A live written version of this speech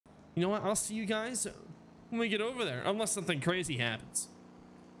You know what? I'll see you guys when we get over there, unless something crazy happens.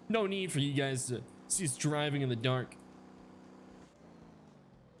 No need for you guys to see us driving in the dark.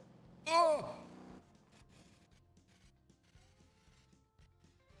 Oh!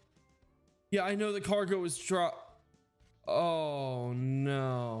 Yeah, I know the cargo was dropped. Oh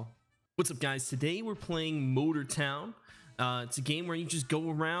no. What's up, guys? Today we're playing Motortown. It's a game where you just go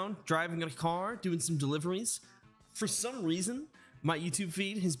around driving a car, doing some deliveries. For some reason, my YouTube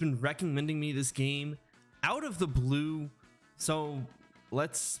feed has been recommending me this game out of the blue. So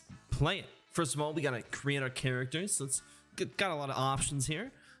let's play it. First of all, we gotta create our characters. Got a lot of options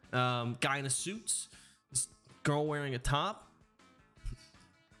here. Guy in a suit, this girl wearing a top.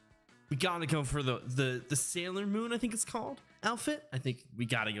 We gotta go for the Sailor Moon, I think it's called, outfit. I think we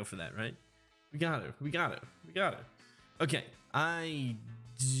gotta go for that, right? We gotta. Okay,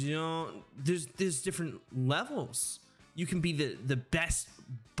 there's different levels. You can be the best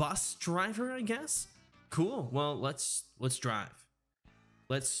bus driver, I guess. Cool. Well, let's drive.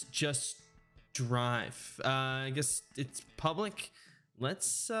 Let's just drive. I guess it's public.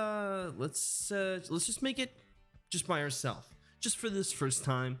 Let's just make it just by ourselves, just for this first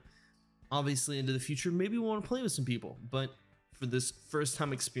time. Obviously, into the future, maybe we want to play with some people, but for this first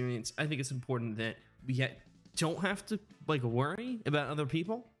time experience, I think it's important that we don't have to like worry about other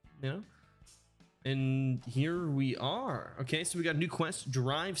people, you know. And here we are. Okay, so we got a new quest: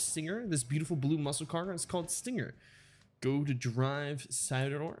 drive Stinger, this beautiful blue muscle car. It's called Stinger. Go to drive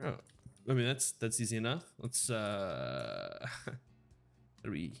side door. Oh, I mean that's easy enough. Let's how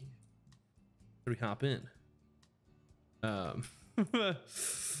do we hop in?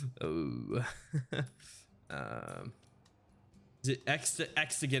 Is it X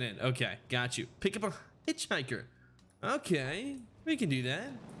to get in? Okay, got you. Pick up a hitchhiker. Okay, we can do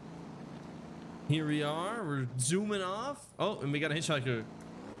that. Here we are. We're zooming off. Oh, and we got a hitchhiker.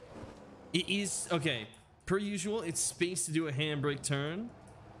 It is okay. Per usual, it's space to do a handbrake turn.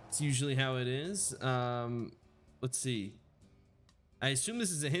 It's usually how it is. Let's see. I assume this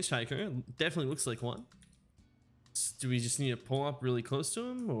is a hitchhiker. It definitely looks like one. Do we just need to pull up really close to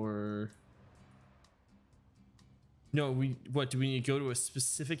him, or no? What do we need to go to a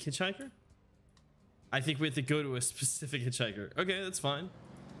specific hitchhiker? I think we have to go to a specific hitchhiker. Okay, that's fine.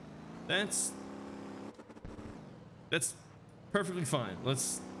 That's perfectly fine.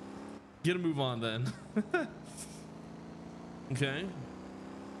 Let's get a move on then. Okay.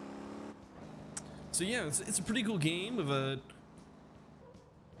 So yeah, it's a pretty cool game of a.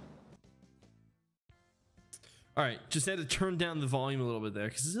 All right, just had to turn down the volume a little bit there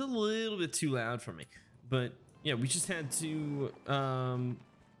because it's a little bit too loud for me. But yeah, we just had to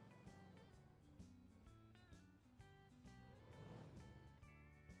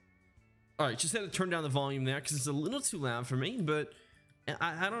all right, just had to turn down the volume there because it's a little too loud for me. But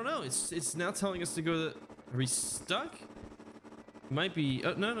I don't know. It's now telling us to go to. Are we stuck? Might be.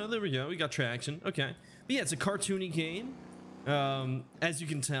 Oh, no, there we go. We got traction. Okay. But yeah, it's a cartoony game, as you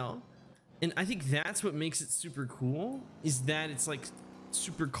can tell. And I think that's what makes it super cool, is that it's like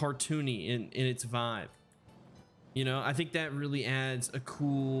super cartoony in its vibe. You know, I think that really adds a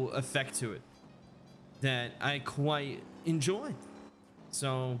cool effect to it that I quite enjoy.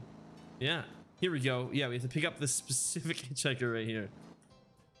 So yeah, here we go. Yeah, we have to pick up this specific hitchhiker right here.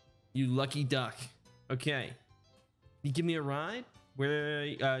 You lucky duck. Okay. You give me a ride? Where,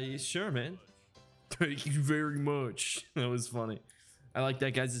 sure, man. Thank you very much. That was funny. I like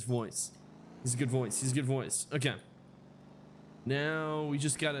that guy's voice. He's a good voice. He's a good voice. Okay. Now we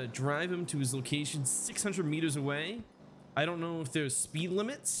just gotta drive him to his location 600 meters away. I don't know if there's speed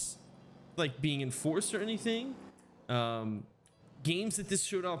limits like being enforced or anything. Games that this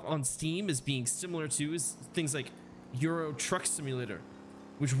showed up on Steam as being similar to is things like Euro Truck Simulator,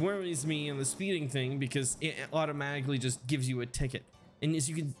 which worries me on the speeding thing because it automatically just gives you a ticket. And as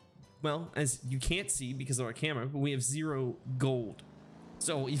you can, well, as you can't see because of our camera, but we have 0 gold.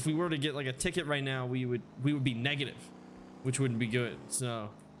 So if we were to get like a ticket right now, we would be negative, which wouldn't be good.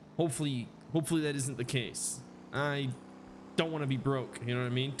 So hopefully that isn't the case. I don't want to be broke, you know what I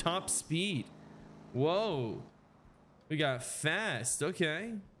mean? Top speed. Whoa. We got fast.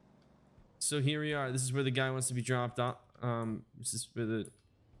 Okay. So here we are. This is where the guy wants to be dropped off. This is where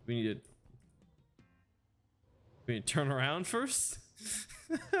we need to turn around first.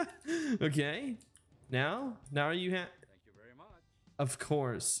 Okay. Now are you happy? Of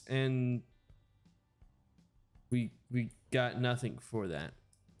course, and we got nothing for that.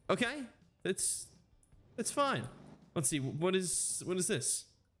 Okay, that's fine. Let's see, what is this?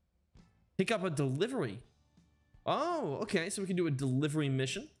 Pick up a delivery. Oh, okay, so we can do a delivery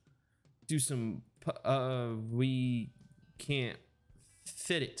mission. Do some we can't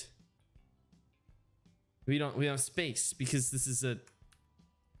fit it. We don't have space because this is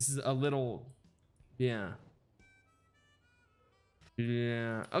a little, yeah.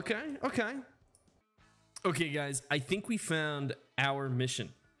 Yeah, okay. Okay, guys, I think we found our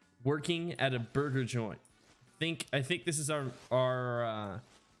mission. Working at a burger joint. I think this is our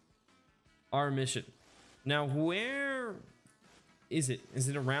mission. Now, where is it? Is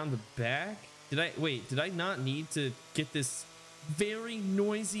it around the back? Did I not need to get this very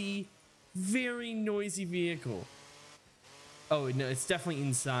noisy vehicle? Oh, no, it's definitely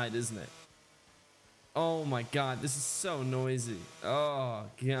inside, isn't it? Oh my god, this is so noisy. Oh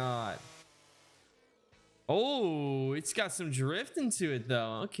god. Oh, it's got some drift into it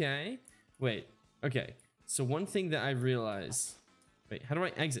though. Okay. Wait. Okay. So one thing that I realized. Wait, how do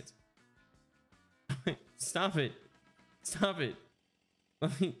I exit? Stop it. Stop it. How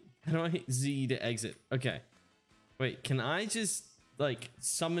do I hit Z to exit? Okay. Wait, can I just like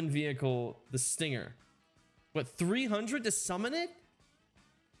summon vehicle the Stinger? What, 300 to summon it?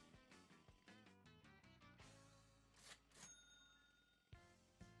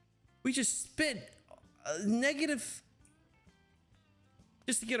 We just spent a negative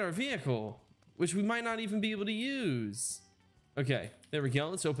just to get our vehicle, which we might not even be able to use. Okay, there we go.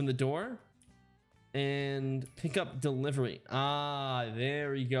 Let's open the door and pick up delivery. Ah,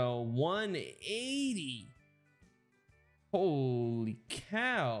 there we go. 180. Holy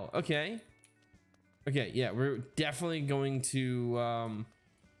cow. Okay. Okay, yeah, we're definitely going to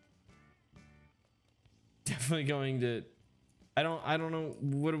I don't know,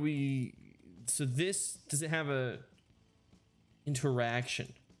 what do we, so this, does it have a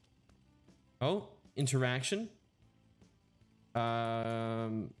interaction? Oh, interaction.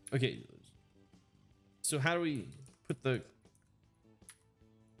 Okay, so how do we put the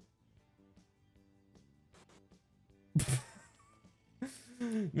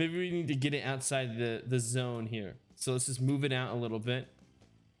maybe we need to get it outside the zone here, so let's just move it out a little bit.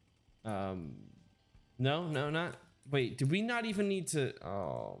 No, not, wait, did we not even need to,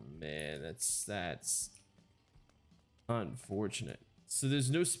 oh man, that's unfortunate. So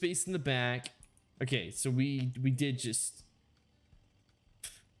there's no space in the back. Okay, so we did just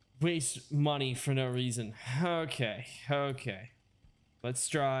waste money for no reason. Okay, let's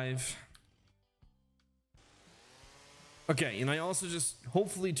drive. Okay, and I also just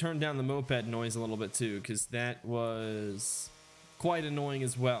hopefully turned down the moped noise a little bit too, because that was quite annoying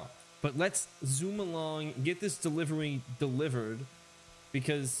as well. But let's zoom along, get this delivery delivered,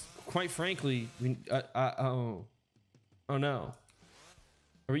 because quite frankly, oh no,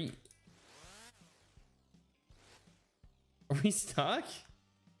 are we stuck?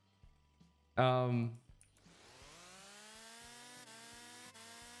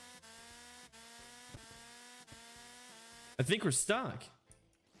 I think we're stuck.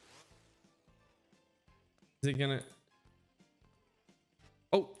 Is it gonna?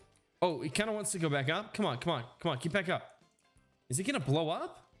 Oh, it kind of wants to go back up. Come on, keep back up. Is it gonna blow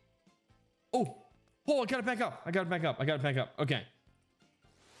up? Oh, I gotta back up. I gotta back up. Okay.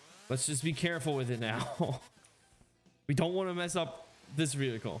 Let's just be careful with it now. We don't want to mess up this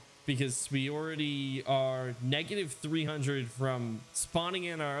vehicle because we already are negative 300 from spawning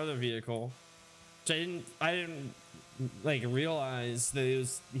in our other vehicle. Which I didn't like realize that it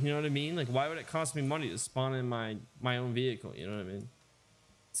was, you know what I mean? Like, why would it cost me money to spawn in my own vehicle? You know what I mean?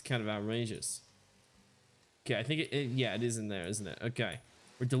 It's kind of outrageous. Okay, I think yeah, it is in there, isn't it? Okay,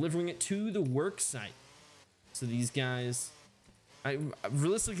 we're delivering it to the work site. So these guys,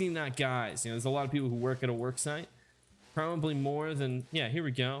 realistically not guys. You know, there's a lot of people who work at a work site. Probably more than, yeah, here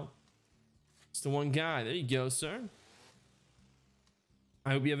we go. It's the one guy. There you go, sir.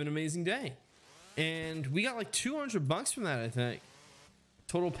 I hope you have an amazing day. And we got like 200 bucks from that, I think.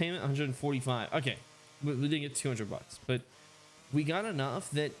 Total payment 145. Okay, we didn't get 200 bucks, but we got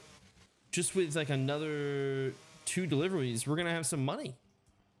enough that just with like another 2 deliveries, we're gonna have some money.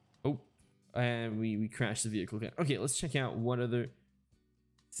 Oh, and we crashed the vehicle again. Okay, let's check out what other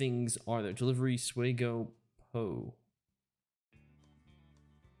things are there. Delivery Swago Po.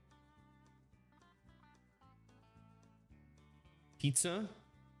 Pizza.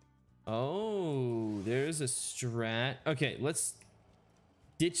 Oh, there's a strat. Okay, let's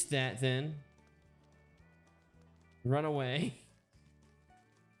ditch that then. Run away.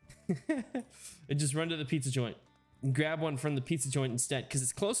 And just run to the pizza joint and grab one from the pizza joint instead, because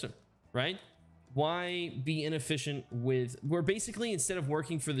it's closer, right? Why be inefficient with, we're basically, instead of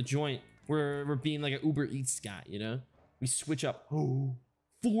working for the joint, we're being like an Uber Eats guy, you know? We switch up. Oh,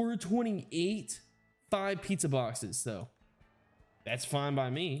 428, 5 pizza boxes though. That's fine by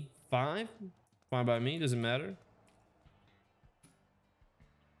me. 5, fine by me, doesn't matter.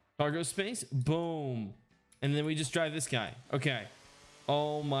 Cargo space, boom. And then we just drive this guy. Okay.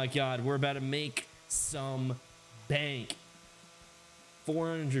 Oh my God. We're about to make some bank.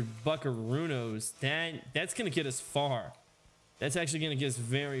 400 buckaroos. That's going to get us far. That's actually going to get us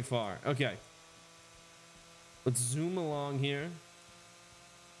very far. Okay. Let's zoom along here.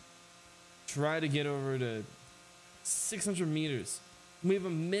 Try to get over to 600 meters. We have a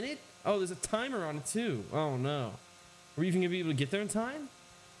minute? Oh, there's a timer on it too. Oh no. Are we even going to be able to get there in time?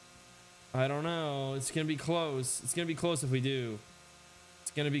 I don't know. It's going to be close. It's going to be close if we do.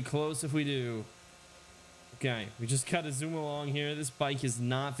 It's going to be close if we do. Okay, we just got to zoom along here. This bike is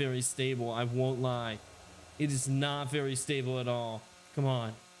not very stable. I won't lie. It is not very stable at all. Come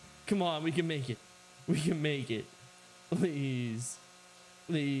on. Come on, we can make it. We can make it. Please.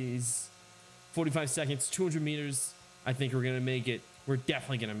 Please. 45 seconds, 200 meters. I think we're going to make it. We're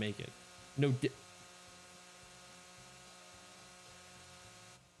definitely going to make it. No.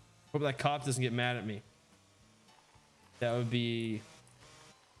 Hope that cop doesn't get mad at me. That would be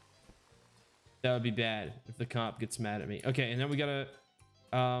bad if the cop gets mad at me. Okay, and then we got a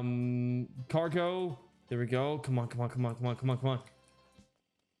cargo. There we go. Come on, come on, come on, come on, come on, come on.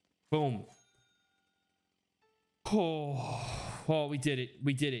 Boom. Oh, we did it.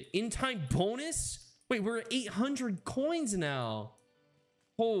 We did it. In time bonus? Wait, we're at 800 coins now.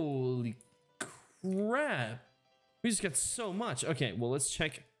 Holy crap. We just got so much. Okay, well, let's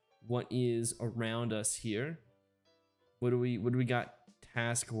check what is around us here. What do we got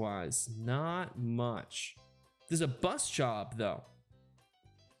task wise? Not much. There's a bus job though.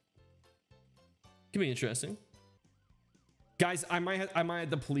 Could be interesting. Guys, I might have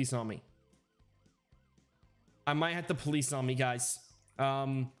the police on me. I might have the police on me, guys. He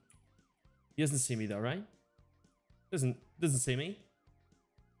doesn't see me though, right? Doesn't see me.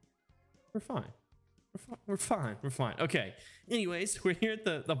 We're fine. We're fine. We're fine. Okay. Anyways, we're here at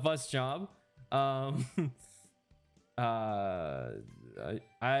the bus job. I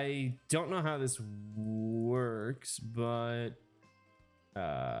don't know how this works, but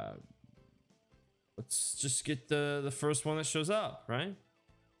let's just get the first one that shows up, right?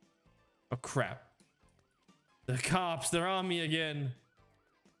 Oh crap. The cops, they're on me again.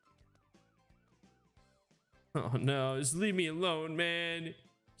 Oh no, just leave me alone, man.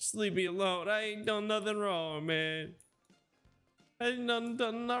 Just leave me alone. I ain't done nothing wrong, man. I ain't done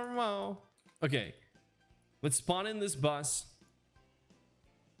nothing wrong. Okay. Let's spawn in this bus.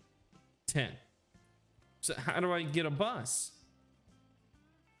 10. So how do I get a bus?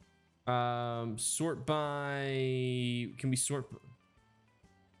 Sort by... Can we sort...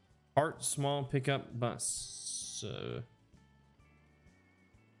 Part, small, pickup, bus.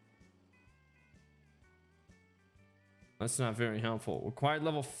 That's not very helpful. Required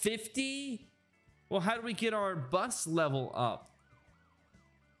level 50? Well, how do we get our bus level up?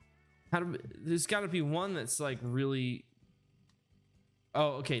 There's got to be one that's like really...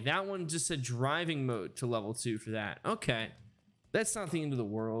 Oh, okay. That one just said driving mode to level 2 for that. Okay. That's not the end of the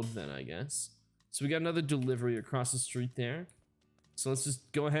world then, I guess. So we got another delivery across the street there. So let's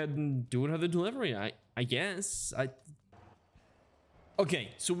just go ahead and do another delivery, I guess. Okay,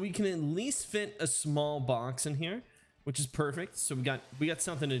 so we can at least fit a small box in here, which is perfect. So we got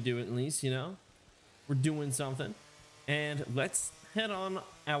something to do at least, you know. We're doing something. And let's head on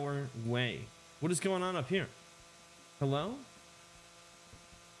our way. What is going on up here? Hello?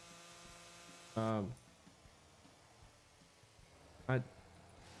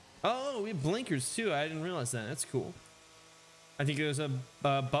 Oh, we have blinkers too. I didn't realize that. That's cool. I think there's a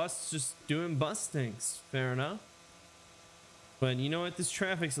bus just doing bus things. Fair enough. But you know what? This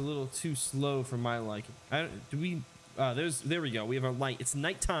traffic's a little too slow for my liking. There we go. We have our light. It's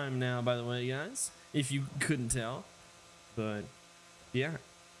nighttime now, by the way, guys. If you couldn't tell. But yeah,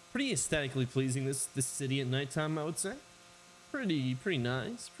 pretty aesthetically pleasing. This city at nighttime, I would say. Pretty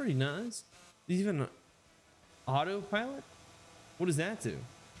nice. Pretty nice. Is even an autopilot? What does that do?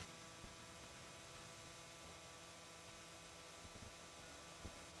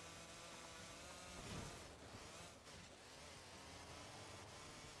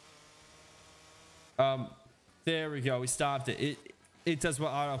 There we go. We stopped it. It does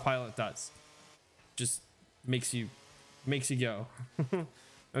what autopilot does. Just makes you go.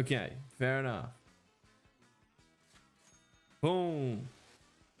 Okay, fair enough. Boom.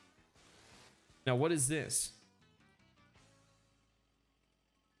 Now what is this?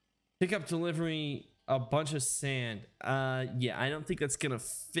 Pick up delivery, a bunch of sand. Yeah, I don't think that's gonna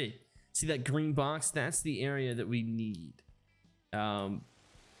fit. See that green box? That's the area that we need.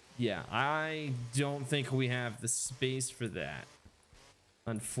 Yeah, I don't think we have the space for that,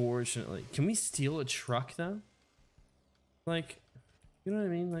 unfortunately. Can we steal a truck though? Like, you know what I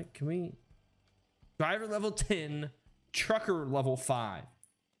mean? Like, can we Driver level 10, trucker level 5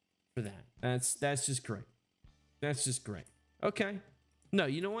 for that. That's just great. That's just great. Okay. No,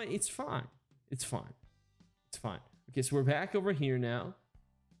 you know what? It's fine. It's fine. It's fine. Okay, so we're back over here now.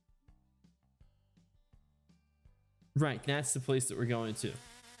 Right, that's the place that we're going to.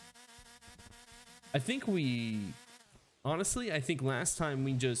 I think honestly, I think last time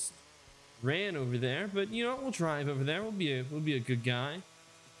we just ran over there, but you know, we'll drive over there. We'll be a good guy.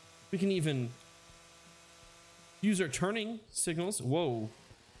 We can even use our turning signals. Whoa.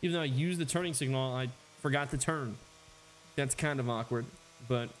 Even though I used the turning signal, I forgot to turn. That's kind of awkward,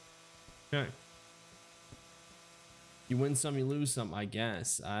 but okay. You win some, you lose some, I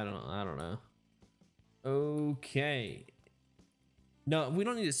guess. I don't know. Okay. No, we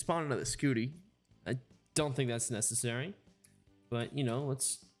don't need to spawn another Scooty. I don't think that's necessary. But, you know,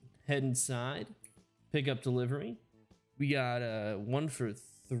 let's head inside. Pick up delivery. We got one for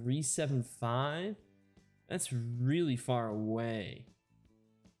 375. That's really far away.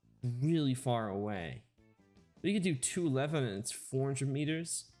 Really far away. We could do 211 and it's 400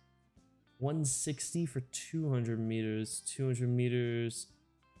 meters. 160 for 200 meters. 200 meters.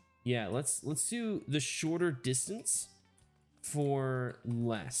 Yeah, let's do the shorter distance for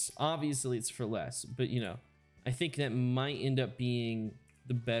less. Obviously it's for less, but you know, I think that might end up being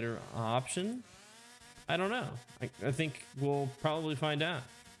the better option. I don't know. I think we'll probably find out.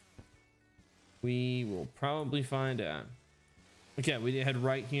 We will probably find out. Okay, we head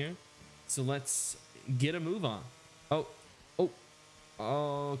right here. So let's get a move on. Oh,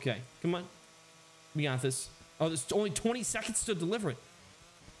 okay. Come on. We got this. Oh, there's only 20 seconds to deliver it.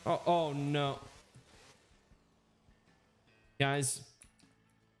 Oh no. Guys,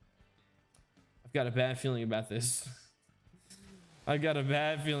 I've got a bad feeling about this. I've got a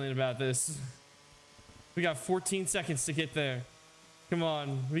bad feeling about this. We got 14 seconds to get there. Come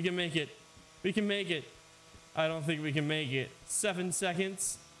on, we can make it. We can make it. I don't think we can make it. 7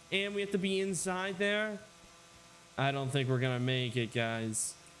 seconds, and we have to be inside there. I don't think we're gonna make it,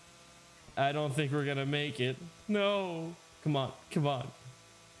 guys. I don't think we're gonna make it. No. Come on, come on.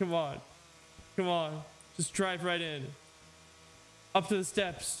 Come on. Come on. Just drive right in. Up to the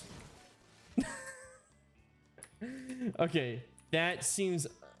steps. Okay, that seems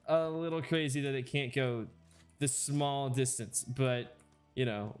a little crazy that it can't go this small distance, but you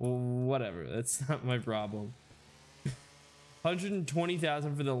know, whatever. That's not my problem.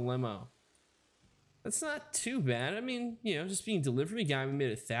 120,000 for the limo. That's not too bad. I mean, you know, just being delivery guy, we made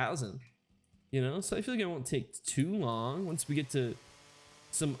 1,000. You know, so I feel like it won't take too long once we get to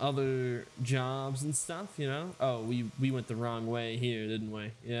some other jobs and stuff, you know. Oh, we went the wrong way here, didn't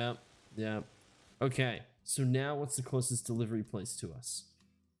we? Yep. Okay, so now what's the closest delivery place to us?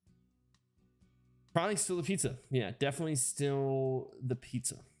 Probably still the pizza. Yeah, definitely still the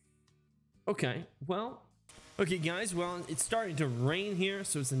pizza. Okay, well, okay guys, well, it's starting to rain here,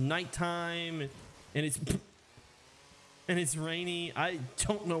 so it's nighttime and it's rainy. I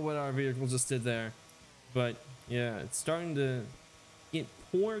don't know what our vehicle just did there, but yeah, it's starting to get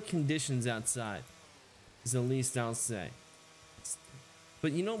poor conditions outside, is the least I'll say.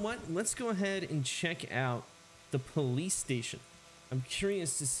 But you know what? Let's go ahead and check out the police station. I'm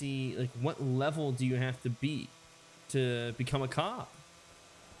curious to see, like, what level do you have to be to become a cop?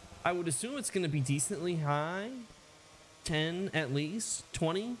 I would assume it's going to be decently high. 10 at least,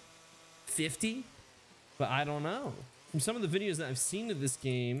 20, 50, but I don't know. From some of the videos that I've seen of this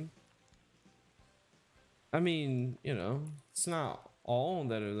game, I mean, you know, it's not all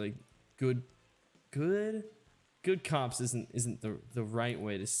that are like good cops isn't the right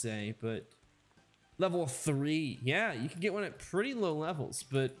way to say, but level 3, yeah, you can get one at pretty low levels,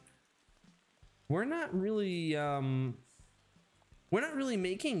 but we're not really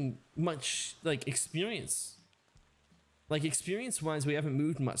making much like experience. Like experience wise, we haven't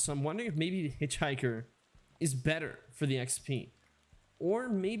moved much, so I'm wondering if maybe the hitchhiker is better for the XP, or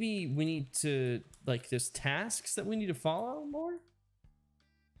maybe we need to, like, there's tasks that we need to follow more.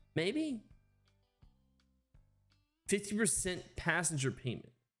 Maybe 50% passenger payment.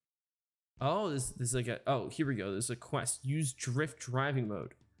 Oh, there's like a, oh, here we go. There's a quest. Use drift driving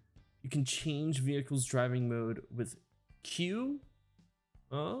mode. You can change vehicles driving mode with Q.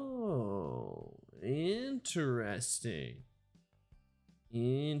 Oh, interesting.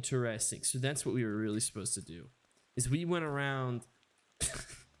 Interesting. So that's what we were really supposed to do, is we went around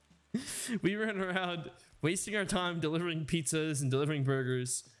wasting our time delivering pizzas and delivering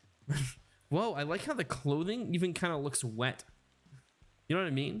burgers. Whoa, I like how the clothing even kind of looks wet. You know what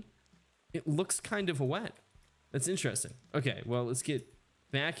I mean? It looks kind of wet. That's interesting. Okay, well, let's get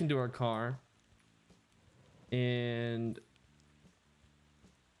back into our car. And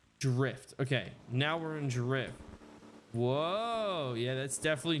Drift. Okay, now we're in drift. Whoa, yeah, that's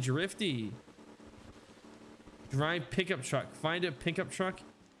definitely drifty. Drive pickup truck. Find a pickup truck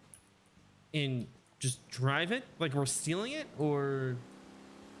and just drive it like we're stealing it, or...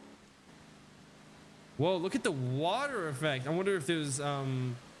 Whoa, look at the water effect. I wonder if there's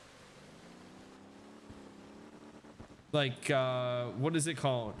like what is it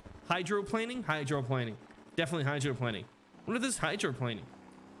called? Hydroplaning? Hydroplaning. Definitely hydroplaning. I wonder if there's hydroplaning.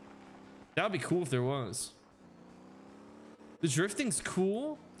 That would be cool if there was. The drifting's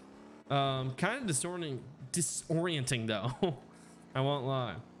cool. Kind of disorienting though. I won't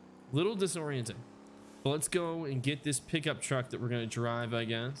lie. Little disorienting. But let's go and get this pickup truck that we're gonna drive, I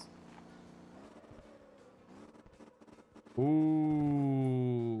guess.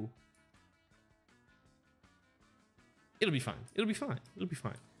 Ooh. It'll be fine. It'll be fine. It'll be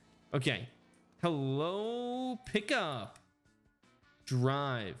fine. Okay. Hello, pickup.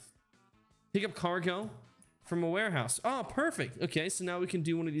 Drive. Pick up cargo from a warehouse. Oh, perfect. Okay, so now we can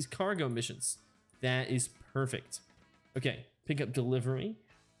do one of these cargo missions. That is perfect. Okay, pick up delivery.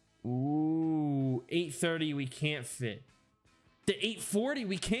 Ooh, 8:30 we can't fit. The 8:40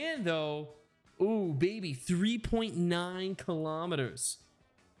 we can though. Ooh, baby, 3.9 kilometers.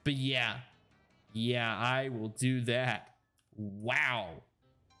 But yeah, I will do that. Wow.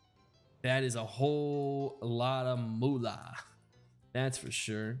 That is a whole lot of moolah. That's for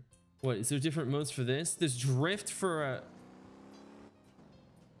sure. What, is there different modes for this? There's drift for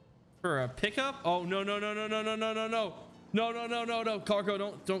a pickup? Oh, no. No.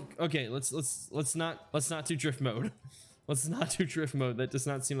 Cargo, don't. Okay, let's not do drift mode. Let's not do drift mode. That does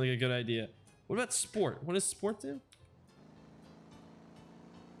not seem like a good idea. What about sport? What does sport do?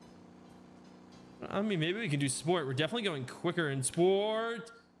 I mean, maybe we can do sport. We're definitely going quicker in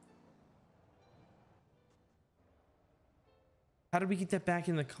sport. How did we get that back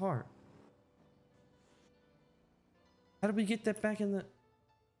in the car? How did we get that back in the...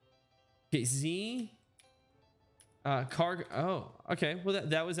 Okay, Z. Cargo. Oh, okay. Well,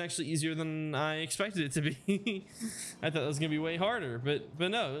 that was actually easier than I expected it to be. I thought it was gonna be way harder, but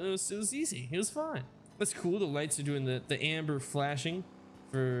no, it was easy. It was fine. That's cool. The lights are doing the amber flashing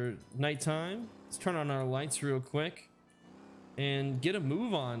for nighttime. Let's turn on our lights real quick and get a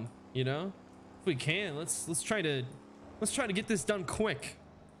move on. You know, if we can, let's try to get this done quick.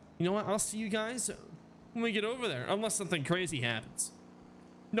 You know what? I'll see you guys when we get over there, unless something crazy happens.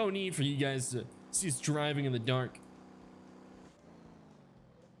 No need for you guys to see us driving in the dark.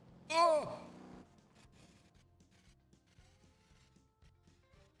 Oh!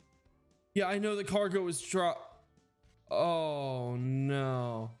 Yeah, I know the cargo was Oh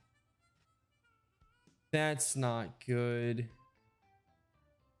no. That's not good.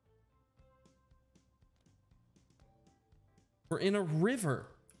 We're in a river.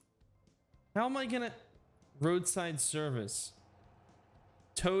 How am I gonna... Roadside service.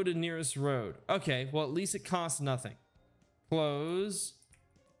 Tow to nearest road. Okay, well at least it costs nothing. Close.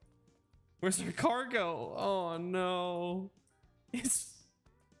 Where's our cargo? Oh no. It's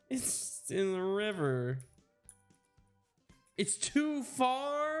in the river. It's too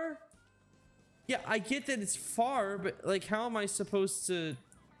far? Yeah, I get that it's far, but like how am I supposed to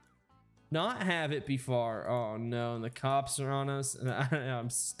not have it be far? Oh no, and the cops are on us and I'm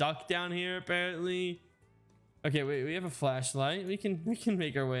stuck down here apparently. Okay, wait, we have a flashlight. We can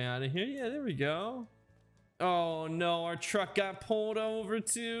make our way out of here. Yeah, there we go. Oh no, our truck got pulled over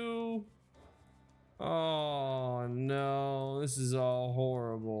too. Oh no, this is all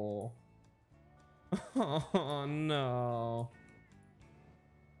horrible. Oh no.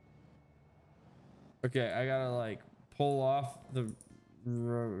 Okay, I gotta like pull off the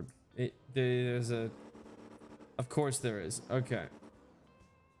road. There's a... Of course there is. Okay.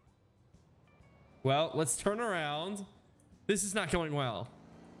 Well, let's turn around. This is not going well.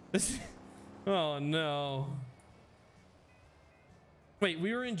 Oh no. Wait,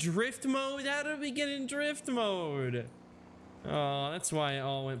 we were in drift mode? How did we get in drift mode? Oh, that's why it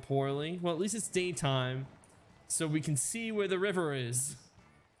all went poorly. Well, at least it's daytime, so we can see where the river is.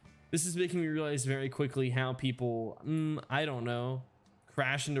 This is making me realize very quickly how people, I don't know,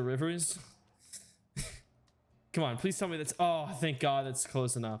 crash into rivers. Come on, please tell me that's... Oh, thank God that's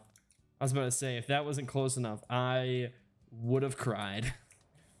close enough. I was about to say, if that wasn't close enough, I would have cried.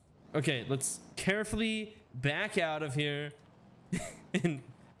 Okay, let's carefully back out of here. And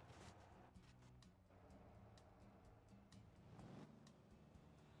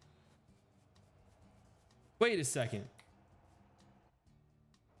wait a second.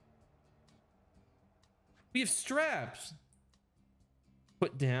 We have straps.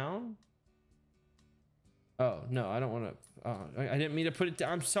 Put down. Oh, no, I don't want to. I didn't mean to put it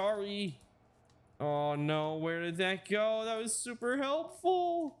down. I'm sorry. Oh, no. Where did that go? That was super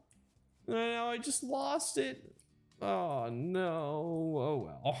helpful. Now I just lost it. Oh, no. Oh,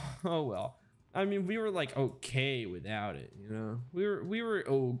 well. Oh, well. I mean, we were like okay without it, you know? We were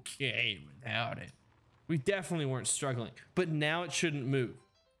okay without it. We definitely weren't struggling. But now it shouldn't move.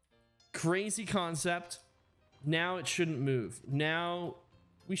 Crazy concept. Now it shouldn't move. Now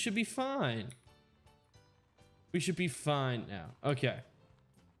we should be fine. We should be fine now. Okay.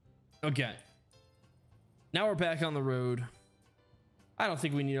 Okay. Now we're back on the road. I don't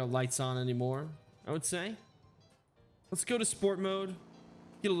think we need our lights on anymore, I would say. Let's go to sport mode.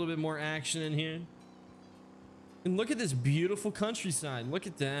 Get a little bit more action in here. And look at this beautiful countryside. Look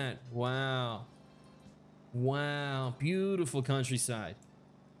at that. Wow. Wow. Beautiful countryside.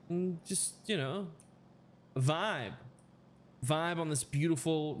 And just, you know, vibe. Vibe on this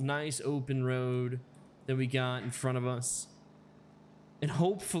beautiful, nice open road that we got in front of us. And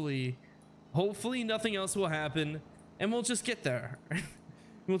hopefully nothing else will happen. And we'll just get there.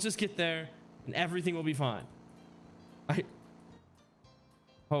 We'll just get there and everything will be fine. I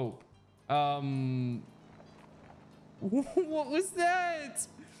hope. What was that?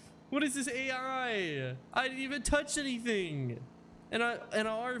 What is this AI? I didn't even touch anything. And an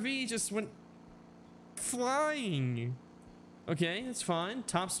RV just went flying. Okay, that's fine.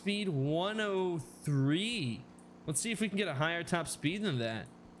 Top speed 103. Let's see if we can get a higher top speed than that.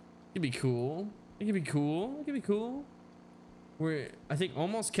 It'd be cool. It could be cool. It could be cool. We're, I think,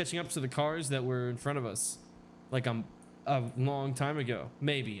 almost catching up to the cars that were in front of us. Like a long time ago.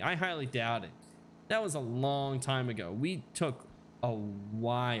 Maybe. I highly doubt it. That was a long time ago. We took a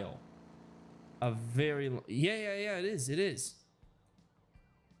while. A very long... Yeah, it is. It is.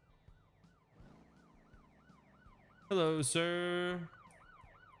 Hello, sir.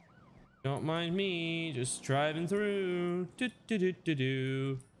 Don't mind me. Just driving through.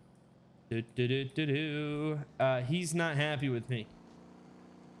 He's not happy with me.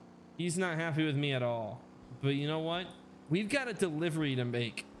 He's not happy with me at all. But you know what? We've got a delivery to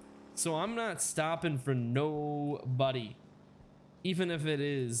make. So I'm not stopping for nobody. Even if it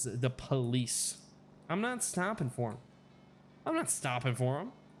is the police. I'm not stopping for him. I'm not stopping for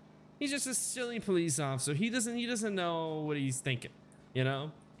him. He's just a silly police officer. He doesn't know what he's thinking. You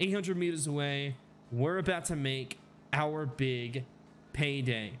know? 800 meters away. We're about to make our big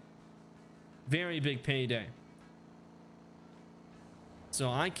payday. Very big payday.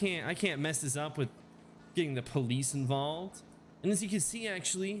 So I can't mess this up with getting the police involved. And as you can see,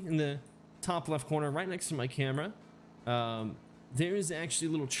 actually, in the top left corner, right next to my camera, there is actually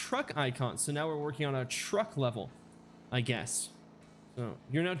a little truck icon. So now we're working on a truck level, I guess. So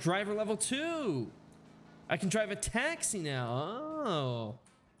you're now driver level 2. I can drive a taxi now. Oh,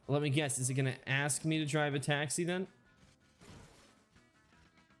 let me guess. Is it going to ask me to drive a taxi then?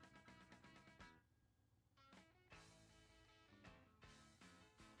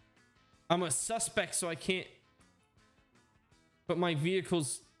 I'm a suspect, so I can't. But my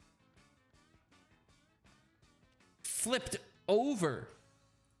vehicle's flipped over.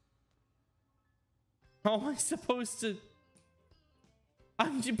 How am I supposed to?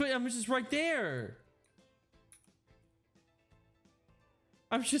 I'm just right there.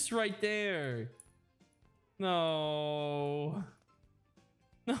 I'm just right there. No.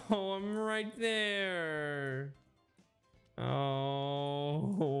 No, I'm right there.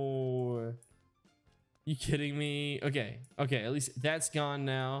 Oh. You kidding me? Okay, at least that's gone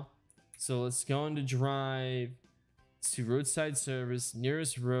now. So let's go into drive. Let's do roadside service,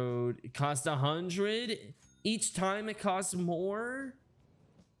 nearest road. It costs 100. Each time it costs more?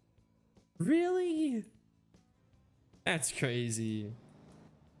 Really? That's crazy.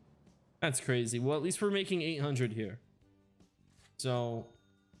 That's crazy. Well, at least we're making 800 here. So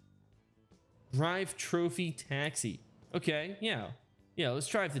drive trophy taxi. Okay, yeah, let's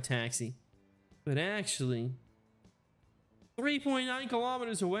drive the taxi. But actually, 3.9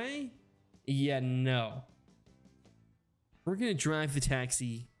 kilometers away? Yeah, no. We're gonna drive the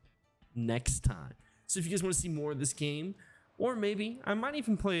taxi next time. So if you guys want to see more of this game, or maybe I might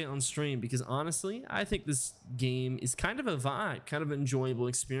even play it on stream, because honestly, I think this game is kind of a vibe, kind of an enjoyable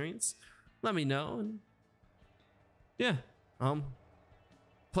experience. Let me know, and yeah,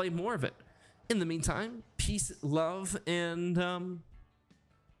 play more of it. In the meantime, peace, love, and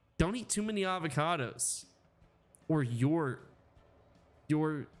don't eat too many avocados, or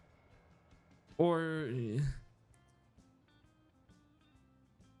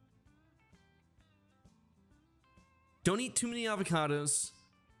don't eat too many avocados,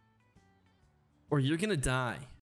 or you're gonna die.